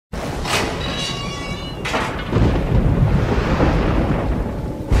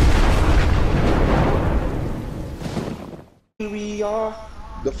We are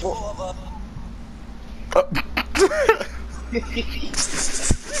the four.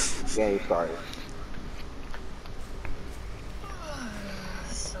 Game started.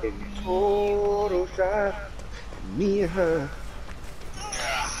 In total shot, me and her.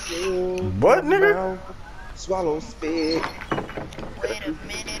 What, nigga? Mouth, swallow spit. Wait a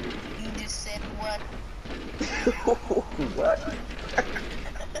minute, you just said what? What?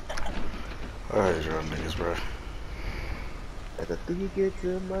 Alright, y'all niggas, bro. As I think it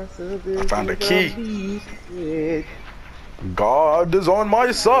to myself, I found a key. God is on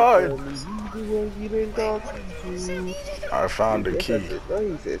my side. I found a key. No,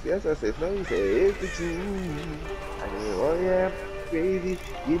 he says, yes, I said, no, he said, it's the truth. I said, oh yeah, crazy,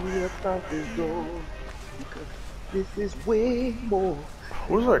 give me a thought this door. Because this is way more.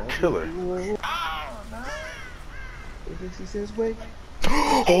 Who's our killer? She says, wait.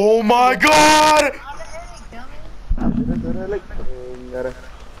 Oh my god!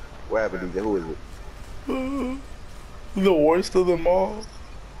 What happened, DJ? Who is it? The worst of them all.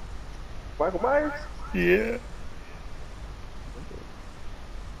 Michael Myers? Yeah.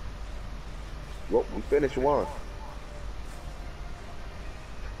 Well, we finished one.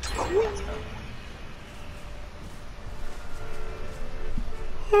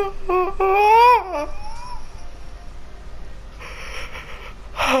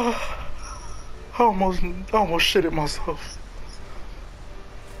 I almost shit it myself.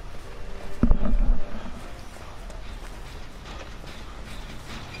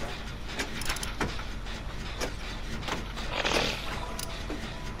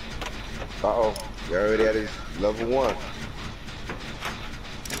 Uh-oh. You already at his level 1.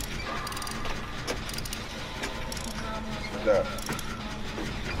 What's up?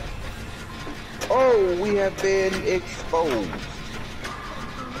 Oh, we have been exposed.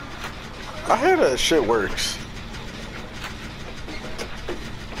 I hear that shit works.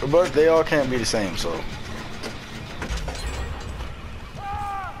 But they all can't be the same, so.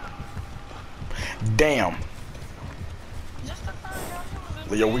 Damn.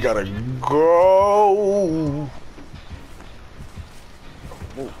 Yo, we gotta go.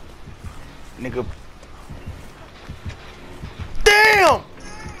 Ooh. Nigga. Damn!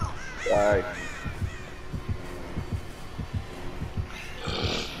 Alright.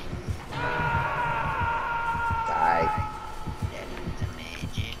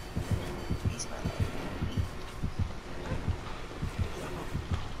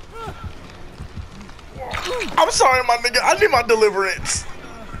 I'm sorry, my nigga. I need my deliverance.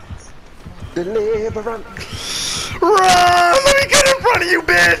 Deliverance. Run! Let me get in front of you,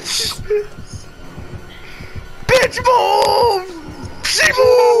 bitch! Bitch, move! She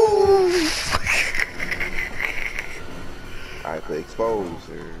move! Alright, the expose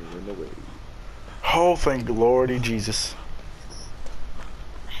her in the way. Oh, thank the Lordy Jesus.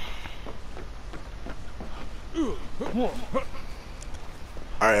 Alright,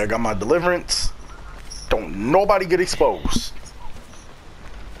 I got my deliverance. Don't nobody get exposed.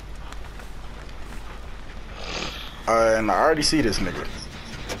 And I already see this nigga.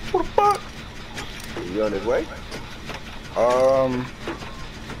 What the fuck? Is he on his way?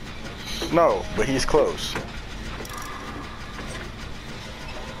 No, but he's close.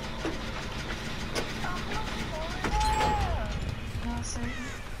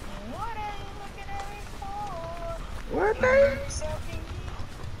 What name?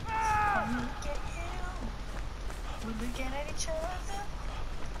 We're looking at each other.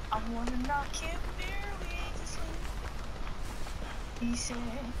 I wanna knock you barely to sleep. He said,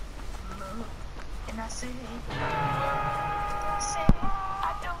 look, and I said,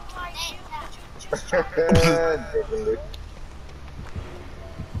 I don't like you, but you just try to.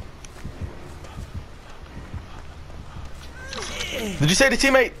 Did you say the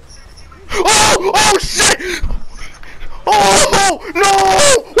teammate? Oh! Oh shit! Oh no!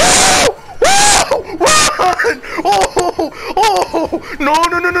 Whoa! Run! Oh! Oh! No!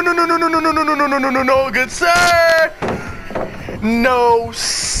 No! No! No! No! No! No! No! No! No! No! No! No! No! No! No! Good sir! No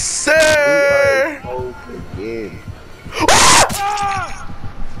sir!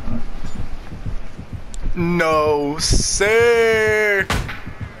 No sir!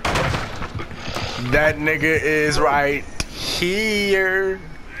 That nigga is right here.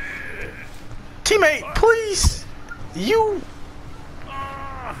 Teammate, please. You.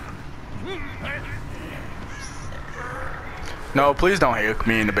 No, please don't hit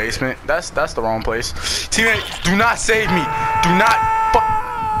me in the basement. That's the wrong place. Teammate, do not save me. Do not.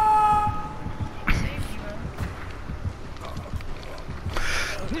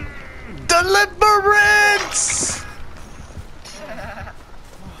 Deliverance.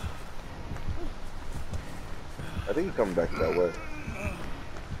 I think he's coming back that way.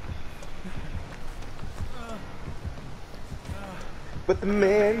 But the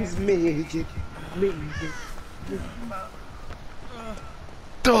man's midget. Oh, Get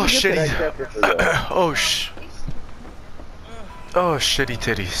to that shitty. chapter for y'all. Oh, shitty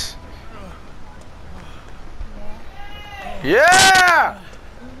titties. Yeah!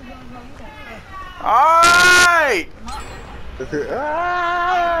 Alright!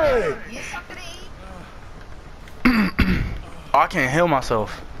 Hey! Get something to eat. Oh, I can't heal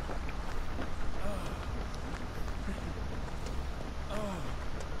myself.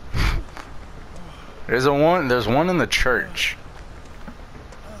 There's one in the church.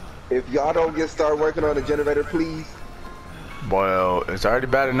 If y'all don't start working on the generator, please. Well, it's already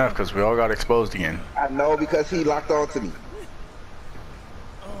bad enough because we all got exposed again. I know because he locked on to me.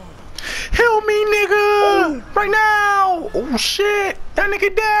 Help me, nigga! Right now! Oh shit! That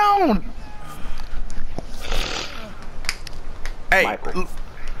nigga down! Hey, Michael.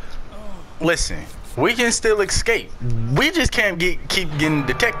 Listen, we can still escape. We just can't keep getting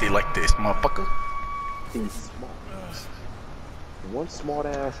detected like this, motherfucker. He's smart. One smart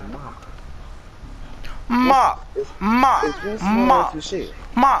ass mop. Mop, mop, It's one smart mop, ass shit.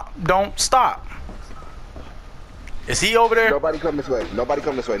 mop. Don't stop. Is he over there? Nobody come this way. Nobody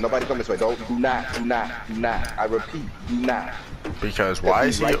come this way. Nobody come this way. Do not. I repeat, do not. Because why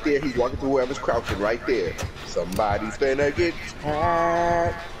is He's he? right there? He's walking to whoever's crouching right there. Somebody's finna get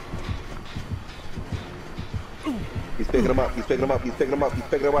tagged. He's picking him up. He's picking him up. He's picking him up. He's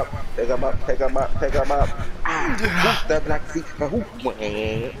picking him up. Pick him up. Pick him up. Pick him up. Ah, that black feet.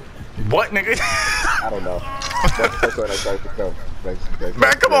 What, nigga? I don't know. That's when I started to come.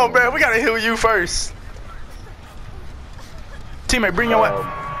 Man, come on, man. We gotta heal you first. Teammate, bring your weapon.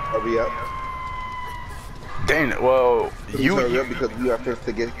 Hurry up. Dang it. Well, You hurry up because we are first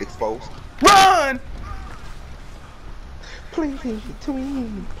to get exposed. run. Play between,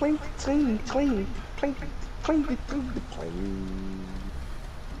 play between, play between the plane.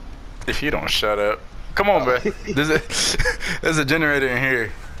 If you don't shut up. Come on, bro. There's a generator in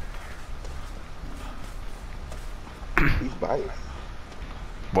here. He's biased.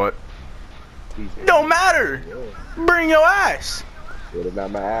 What? He's Don't matter. Bring your ass. What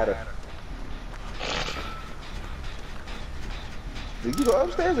about my adder? Did you go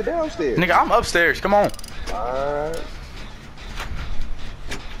upstairs or downstairs? Nigga, I'm upstairs. Come on. Alright.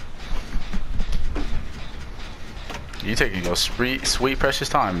 You taking your sweet precious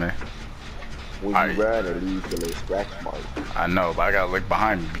time, man. When Alright. you run, it leaves a little scratch mark. I know, but I gotta look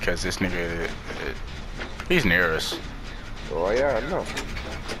behind me because this nigga, he's near us. Oh yeah, I know.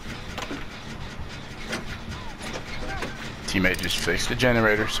 Teammate just fixed the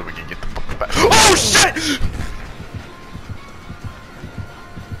generator so we can get the fuck back. Oh shit!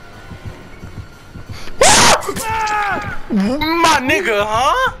 My nigga,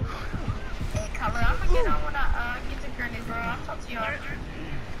 huh? Hey, Color, I'm gonna get on when I get to Granny, bro. I'll talk to y'all.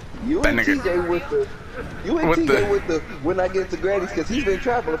 You That and nigga- TJ with the, you and With TJ the- with the when I get to Granny's because he's been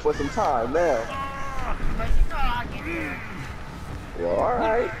traveling for some time now. But you know I'll get there. Well,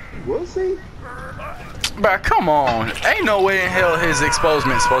 alright, we'll see. Bruh, come on. Ain't no way in hell his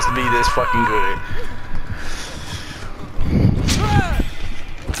exposement's supposed to be this fucking good.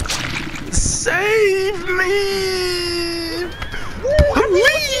 Save me!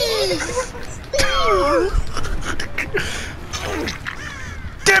 Please!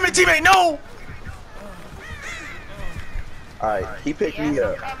 Damn it, teammate, no! Alright, he picked me Yeah,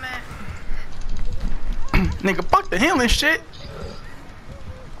 up. I'm coming. Nigga, fuck the healing shit.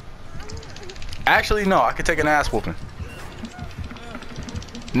 Actually, no, I can take an ass whooping.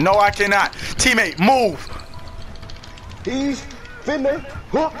 No, I cannot. Teammate, move! He's finna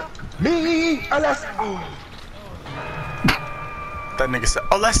hook me unless. Oh. That nigga said,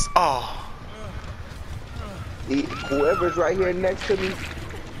 oh, let's, oh. Whoever's right here next to me.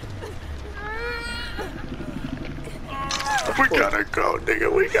 We gotta go,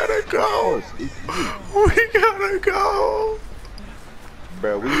 nigga, we gotta go. Oh, it's you. We gotta go.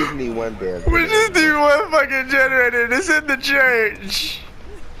 Bro, we just need one damn. We just need one fucking generator. It's in the church.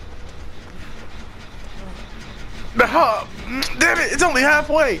 The hub. Damn it, it's only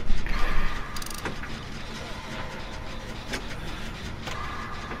halfway.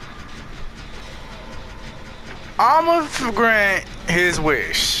 I'ma grant his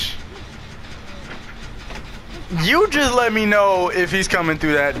wish. You just let me know if he's coming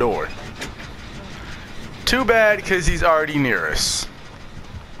through that door. Too bad, because he's already near us.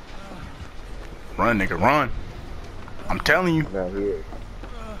 Run, nigga, run. I'm telling you. Not here.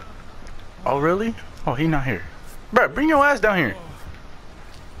 Oh, really? Oh, he not here. Bruh, bring your ass down here.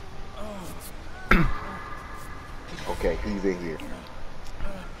 Okay, he's in here.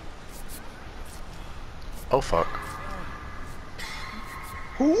 Oh fuck.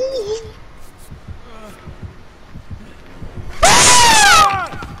 Ooh.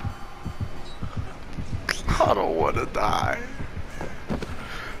 I don't want to die.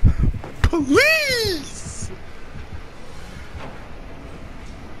 Please.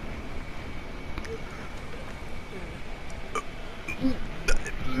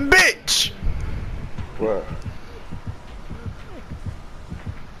 Bitch. What?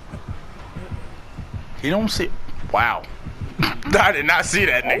 He don't see. Wow. I did not see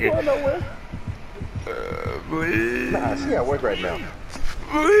that I ain't going nigga. nowhere. Please. Nah, she at work right now.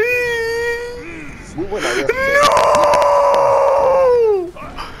 Please. We went out yesterday. No!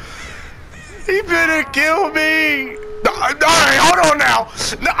 He better kill me. Alright, hold on now.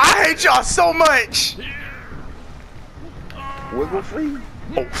 No, I hate y'all so much. Wiggle free.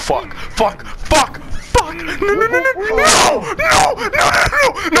 Oh fuck! Fuck! Fuck! Fuck! No! No! No! No! No! No!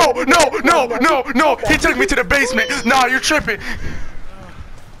 No! No! No! No! No! No! He took me to the basement. Nah, you're tripping.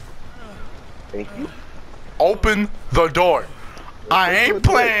 Thank you. Open the door. I ain't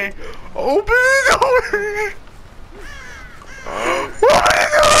playing. Open the door. Open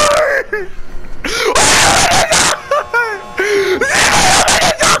the door.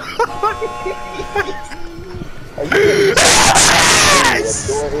 The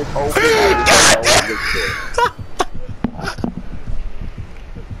door is open.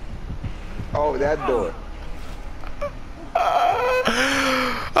 Oh, that door.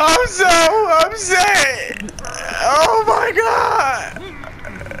 I'm so upset. Oh my god.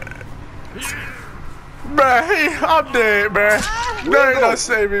 Bruh, I'm dead, bruh. They're not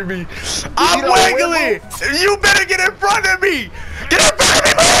saving me. I'm wiggling. You better get in front of me. Get in front of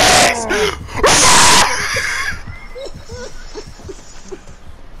me, please.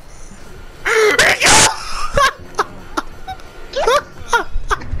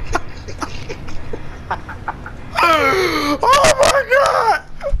 Oh my god!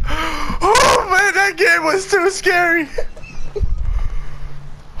 Oh man, that game was too scary.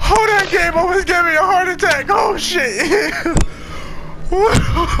 Oh, that game almost gave me a heart attack. Oh shit.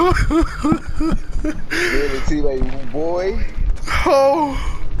 Boy. Oh.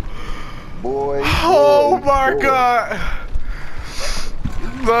 Boy. Oh my god.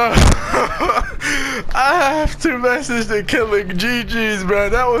 I have to message the killing GG's, bro.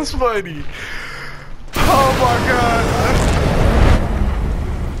 That was funny. Oh my god.